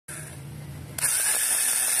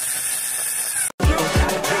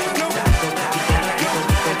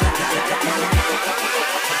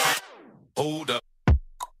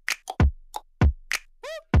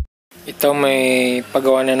Ito may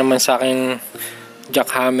pagawa na naman sa akin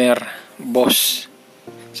jackhammer BOSCH.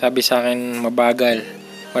 Sabi sa akin mabagal,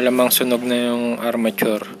 malamang sunog na yung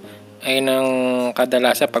armature. Ayun ang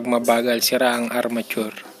kadalasan pag mabagal, sira ang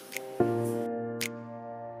armature.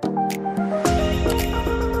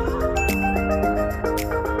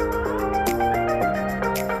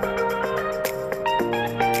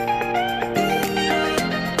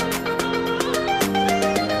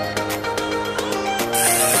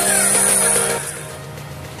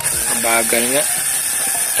 Bagal nga,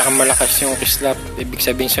 saka malakas yung kislap, ibig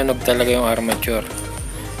sabihin sunog talaga yung armature.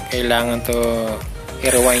 Kailangan to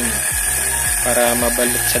i-rewind para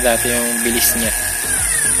mabalik sa dati yung bilis niya.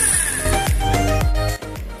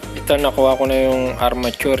 Ito, nakuha ko na yung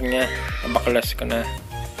armature niya, nabaklas ko na.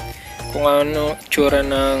 Kung ano itsura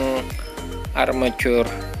ng armature,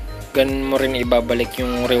 ganun mo rin ibabalik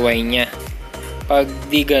yung rewind niya. Pag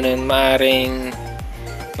di ganun, maaring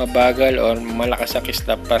mabagal or malakas sa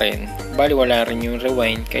kislap pa rin, bali wala rin yung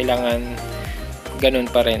rewind. Kailangan ganun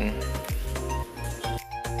pa rin.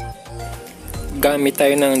 Gamit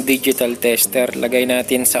tayo ng digital tester, lagay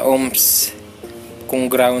natin sa ohms kung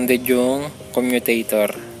grounded yung commutator.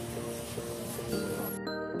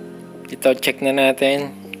 Ito, check na natin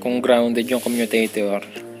kung grounded yung commutator.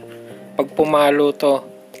 Pag pumalo to,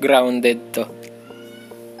 grounded to.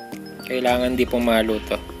 Kailangan di pumalo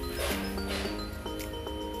to.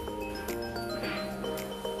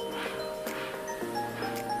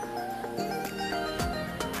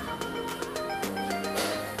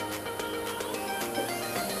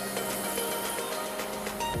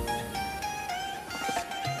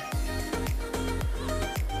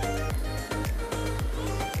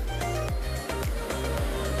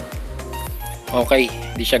 Okay,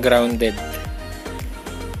 di siya grounded.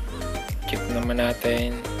 Check naman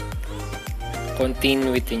natin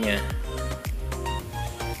continuity niya.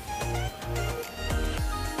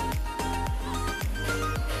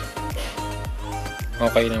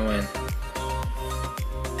 Okay naman.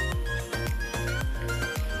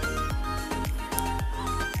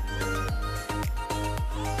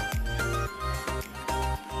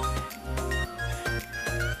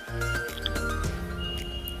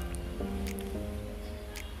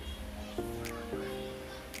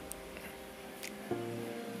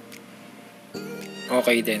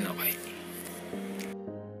 Okay din, okay.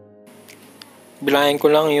 Bilangin ko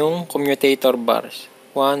lang yung commutator bars.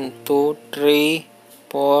 1, 2, 3,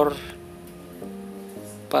 4,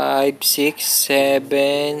 5, 6,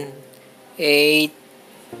 7, 8,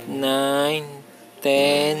 9,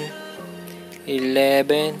 10,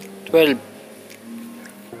 11, 12.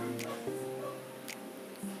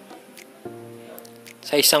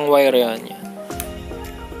 Sa isang wire yan.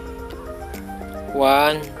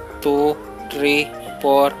 1, 2, 3,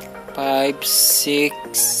 4, 5, 6,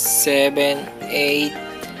 7, 8,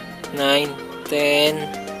 9, 10,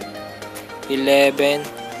 11,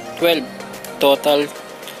 12. Total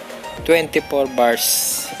 24 bars.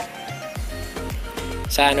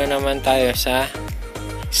 Sa ano naman tayo? Sa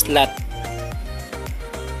slot.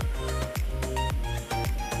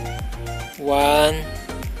 1,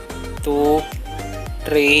 2,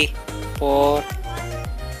 3, 4,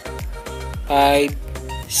 5,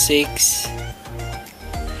 6,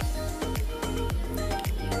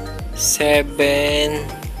 7,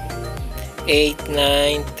 8,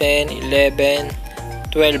 9, 10, 11,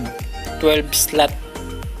 12. 12 slot.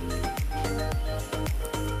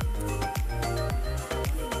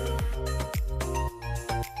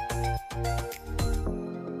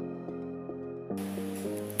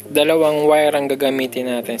 Dalawang wire ang gagamitin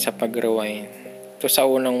natin sa pag-rewind. Ito sa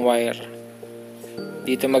unang wire.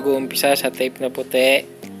 Dito mag-uumpisa sa tape na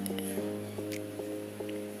puti.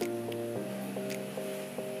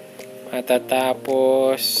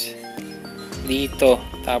 Matatapos dito.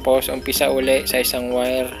 Tapos umpisa uli sa isang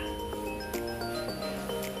wire.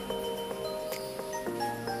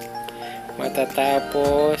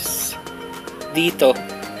 Matatapos dito.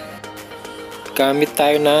 Gamit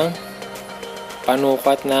tayo ng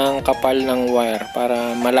panukat ng kapal ng wire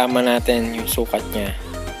para malaman natin yung sukat niya.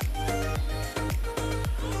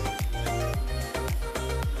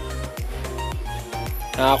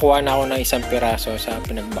 Nakakuha na ako ng isang piraso sa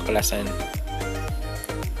pinagbaklasan.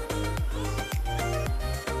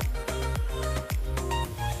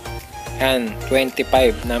 Yan,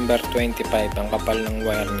 25, number 25 ang kapal ng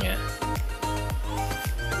wire niya.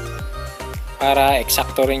 Para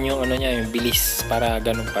eksakto rin yung ano niya, yung bilis, para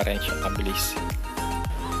ganun pa rin siya kabilis.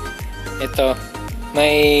 Ito,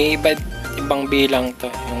 may ibang bilang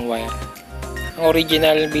to, yung wire. Ang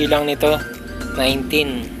original bilang nito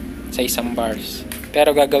 19 sa isang bars.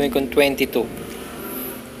 Pero gagawin kong 22.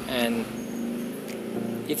 And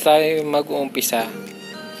dito tayo mag-uumpisa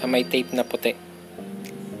sa may tape na puti.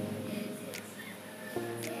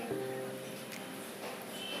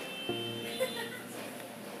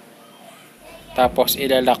 Tapos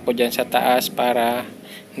ilalak ko dyan sa taas para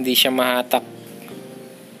hindi siya mahatak.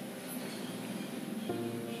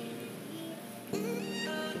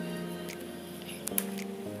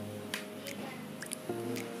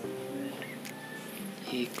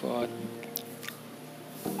 Ikot.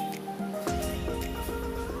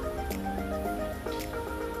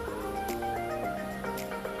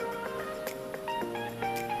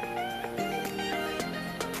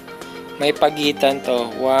 May pagitan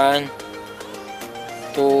to. 1,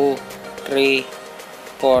 2, 3,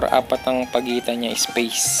 4. Apat ang pagitan niya.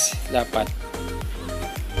 Space. Dapat.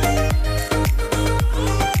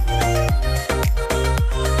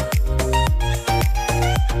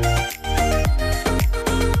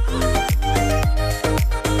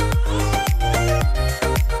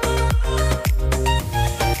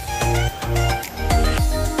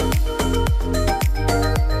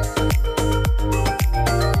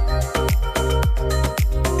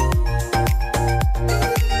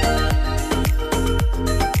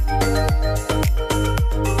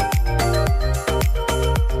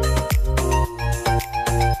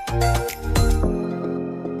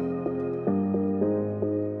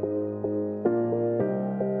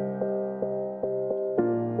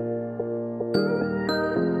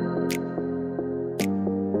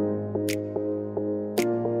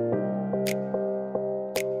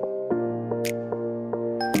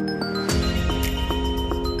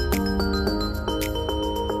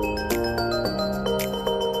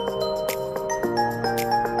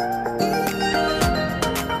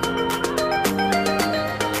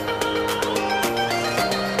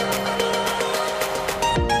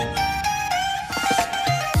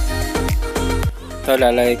 Ito,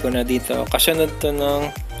 lalagay ko na dito. Kasunod to ng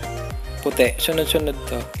puti. Sunod-sunod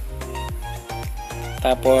to.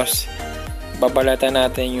 Tapos, babalatan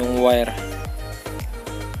natin yung wire.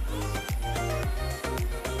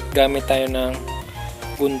 Gamit tayo ng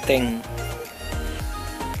gunting.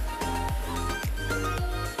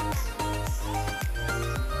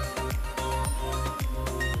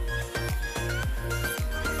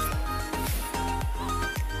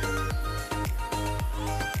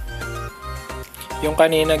 Yung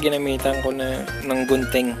kanina ginamitan ko na ng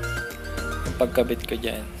gunting yung pagkabit ko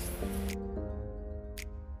dyan.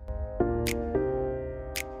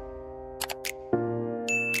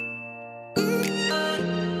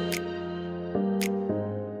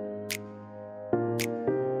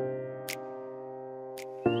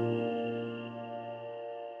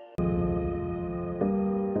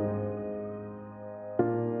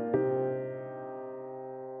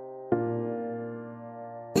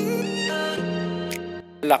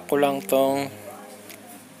 Lock ko lang tong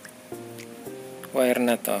wire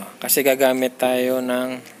na to kasi gagamit tayo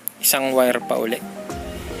ng isang wire pa uli.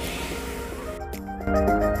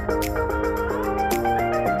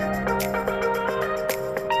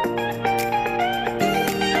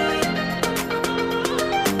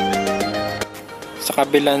 Sa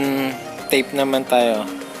kabilang tape naman tayo,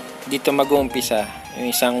 dito mag-uumpisa yung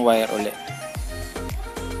isang wire uli.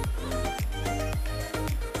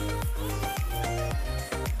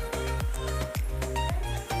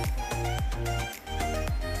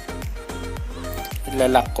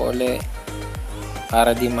 Ilalak ko ulit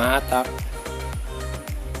para di mahatak.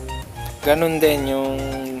 Ganun din yung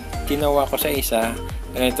ginawa ko sa isa,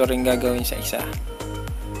 ganito rin gagawin sa isa.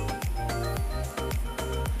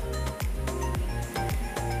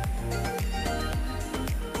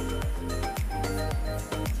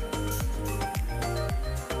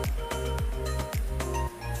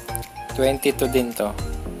 $22 din to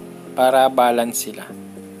para balance sila.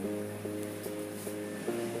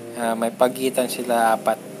 May pagitan sila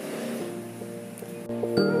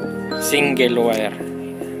 4. Single wire.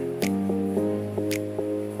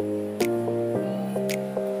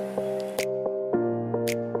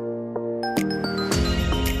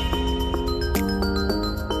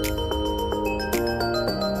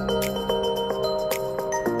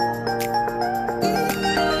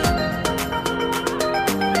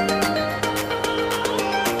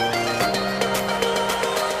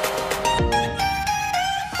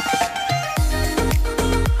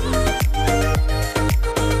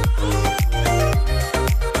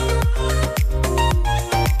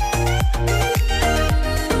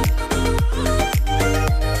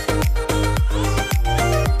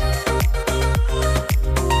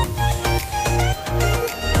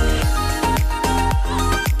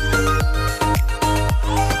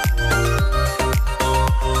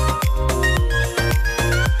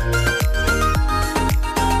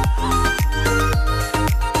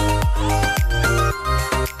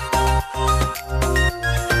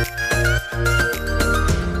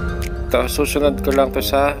 to, susunod ko lang to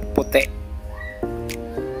sa puti.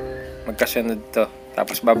 Magkasunod to.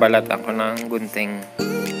 Tapos babalatan ko ng gunting.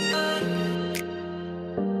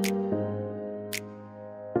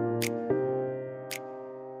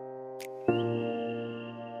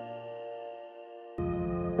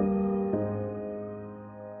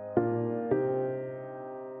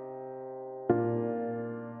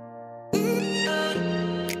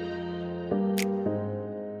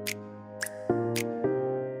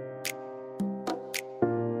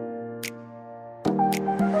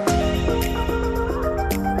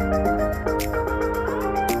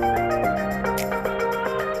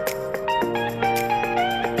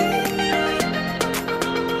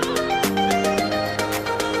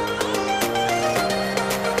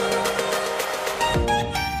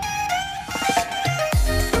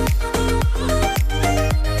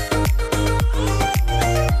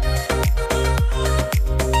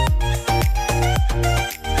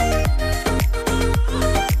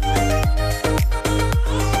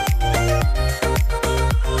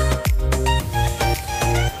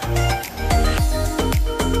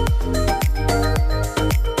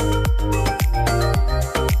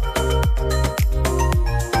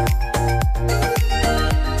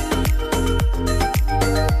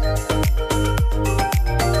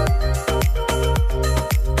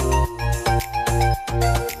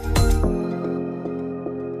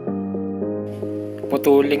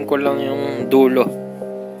 Putulin ko lang yung dulo.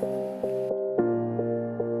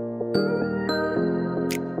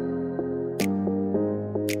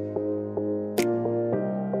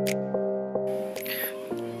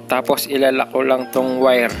 Tapos ilalako lang tong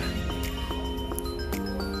wire.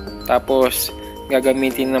 Tapos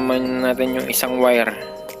gagamitin naman natin yung isang wire.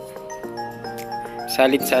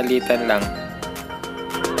 Salit-salitan lang.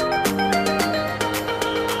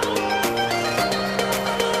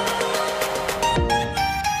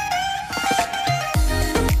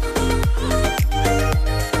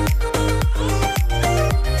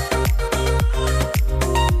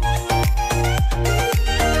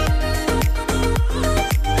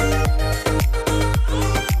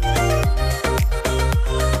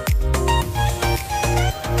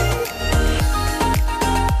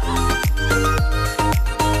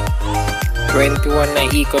 Na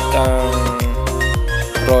ikot ang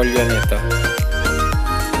rolyo nito.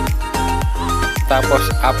 Tapos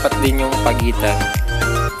 4 din yung pagitan.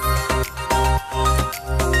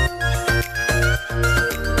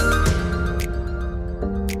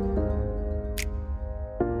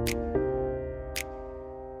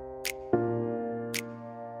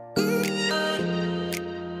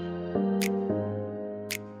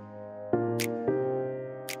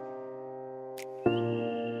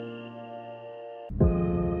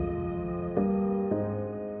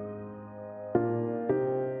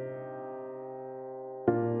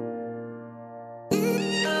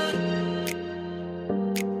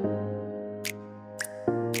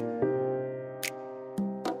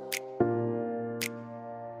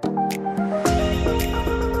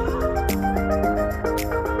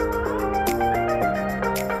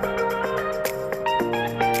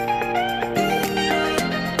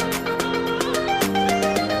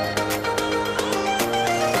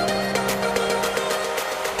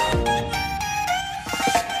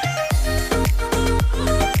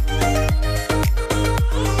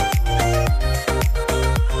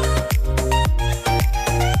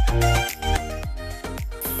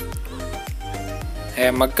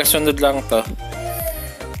 Magkasunod lang to.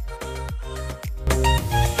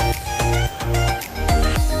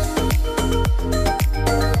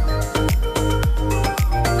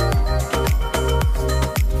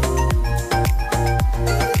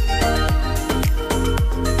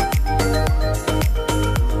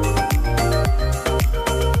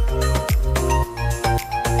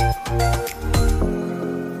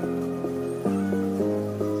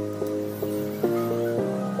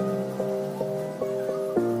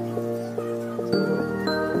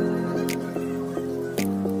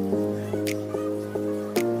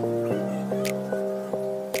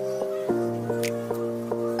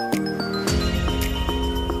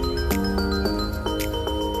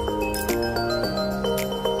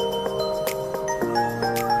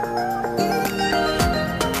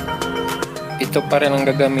 Ito pa rin ang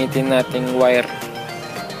gagamitin nating wire.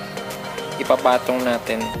 Ipapatong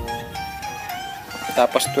natin.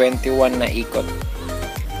 Tapos 21 na ikot.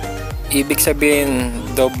 Ibig sabihin,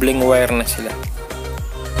 dobling wire na sila.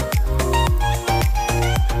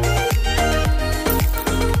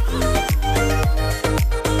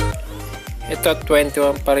 Ito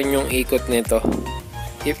 21 pa rin yung ikot nito.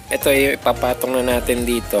 Ito ipapatong na natin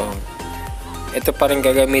dito. Ito pa rin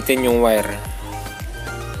gagamitin yung wire.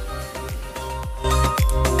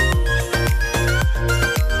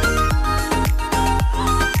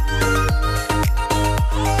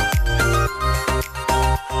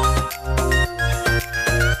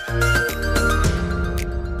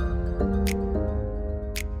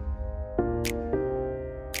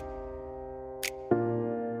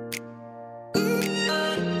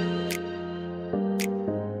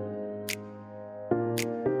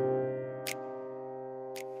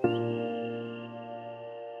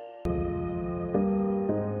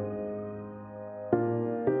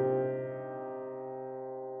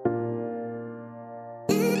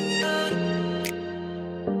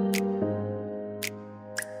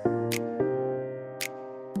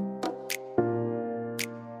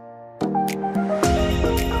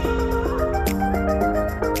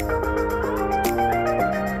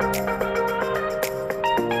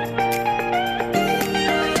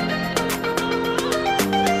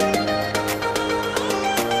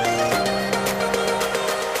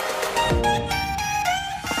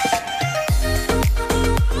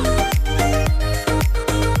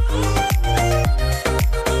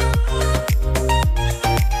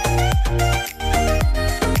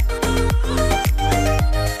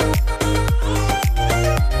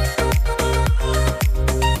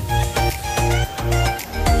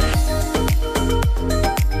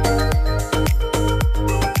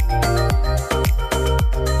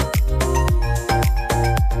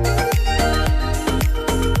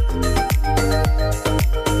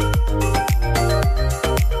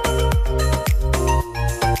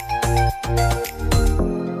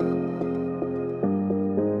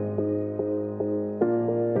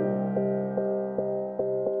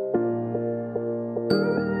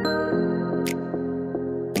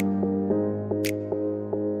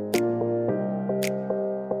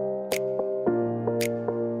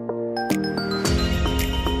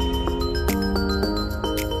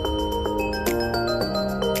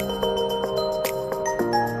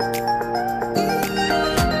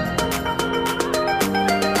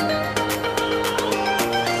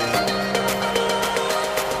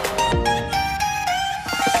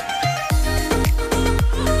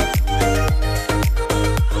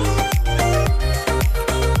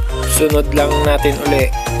 sunod lang natin uli.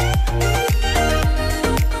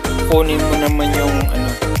 Kunin mo naman yung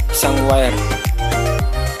isang wire,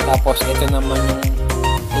 tapos ito naman yung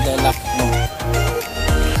ilalak mo.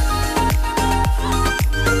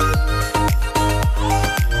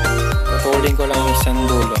 Putulin ko lang yung isang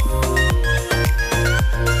dulo.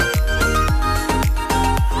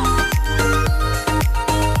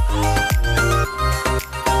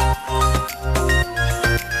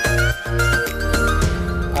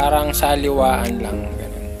 Parang saliwaan lang,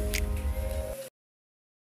 ganun.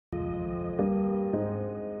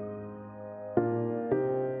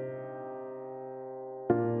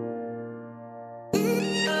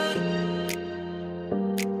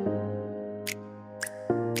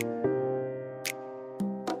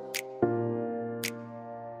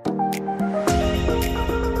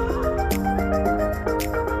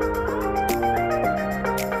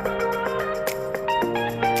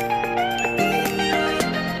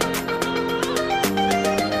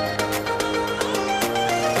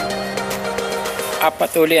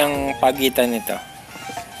 Apat uli ang pagitan nito.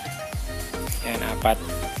 Yan, apat.